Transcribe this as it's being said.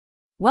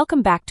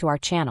Welcome back to our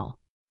channel.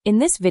 In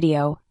this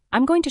video,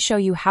 I'm going to show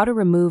you how to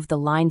remove the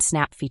line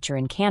snap feature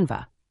in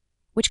Canva,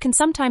 which can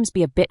sometimes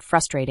be a bit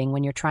frustrating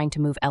when you're trying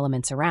to move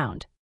elements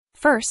around.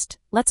 First,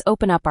 let's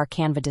open up our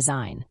Canva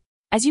design.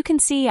 As you can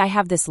see, I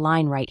have this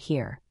line right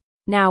here.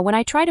 Now, when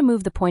I try to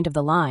move the point of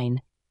the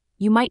line,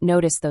 you might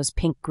notice those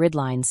pink grid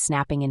lines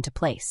snapping into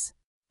place.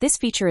 This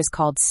feature is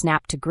called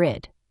Snap to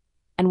Grid,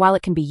 and while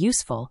it can be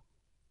useful,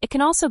 it can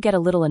also get a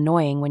little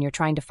annoying when you're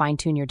trying to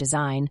fine-tune your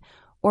design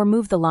or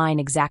move the line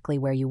exactly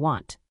where you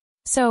want.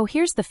 So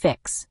here's the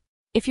fix.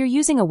 If you're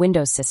using a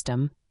Windows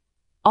system,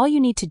 all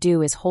you need to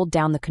do is hold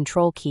down the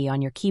Control key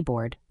on your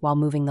keyboard while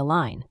moving the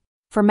line.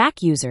 For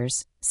Mac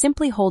users,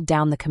 simply hold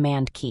down the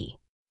Command key.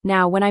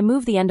 Now, when I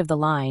move the end of the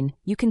line,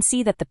 you can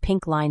see that the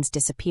pink lines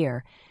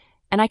disappear,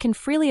 and I can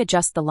freely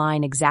adjust the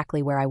line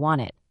exactly where I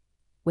want it,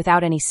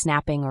 without any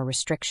snapping or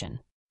restriction.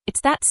 It's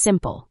that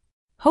simple.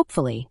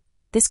 Hopefully,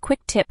 this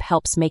quick tip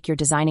helps make your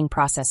designing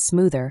process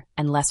smoother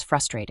and less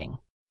frustrating.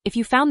 If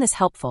you found this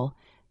helpful,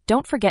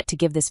 don't forget to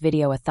give this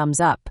video a thumbs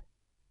up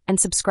and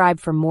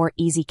subscribe for more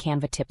easy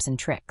Canva tips and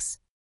tricks.